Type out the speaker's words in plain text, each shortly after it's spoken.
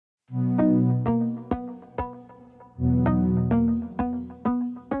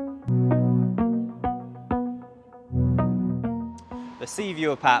the Seaview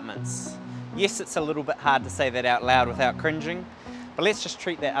Apartments. Yes, it's a little bit hard to say that out loud without cringing, but let's just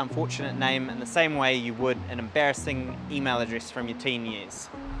treat that unfortunate name in the same way you would an embarrassing email address from your teen years.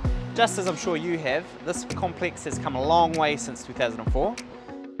 Just as I'm sure you have, this complex has come a long way since 2004.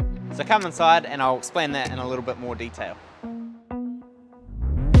 So come inside and I'll explain that in a little bit more detail.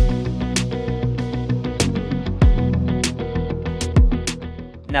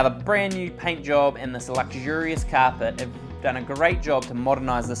 Now, the brand new paint job and this luxurious carpet have done a great job to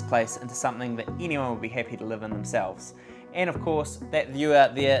modernise this place into something that anyone would be happy to live in themselves. And of course, that view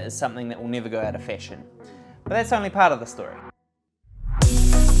out there is something that will never go out of fashion. But that's only part of the story.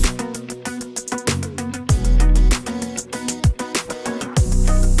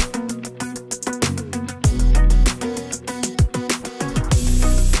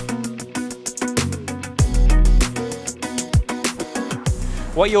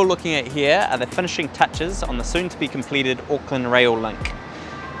 What you're looking at here are the finishing touches on the soon-to-be completed Auckland rail link.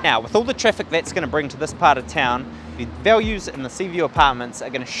 Now, with all the traffic that's going to bring to this part of town, the values in the Seaview Apartments are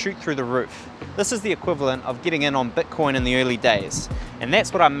going to shoot through the roof. This is the equivalent of getting in on Bitcoin in the early days. And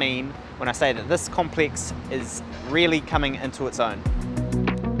that's what I mean when I say that this complex is really coming into its own.